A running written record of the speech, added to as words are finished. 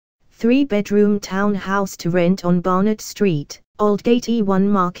3-bedroom townhouse to rent on Barnett Street, Aldgate E1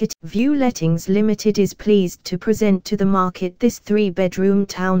 Market. View Lettings Limited is pleased to present to the market this 3-bedroom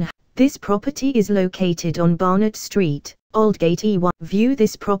townhouse. This property is located on Barnett Street, Aldgate E1. View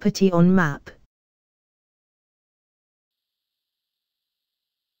this property on map.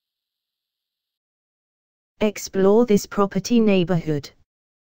 Explore this property neighborhood.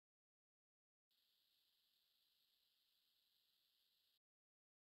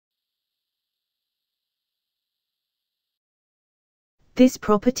 This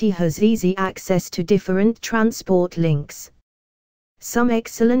property has easy access to different transport links. Some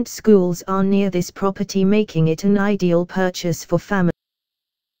excellent schools are near this property, making it an ideal purchase for families.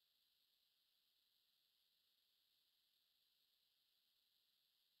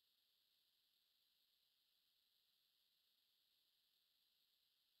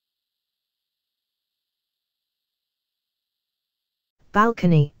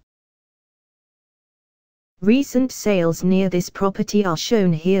 Balcony. Recent sales near this property are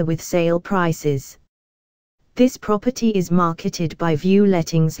shown here with sale prices. This property is marketed by View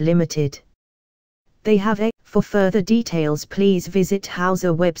Lettings Limited. They have For further details, please visit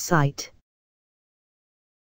Houser website.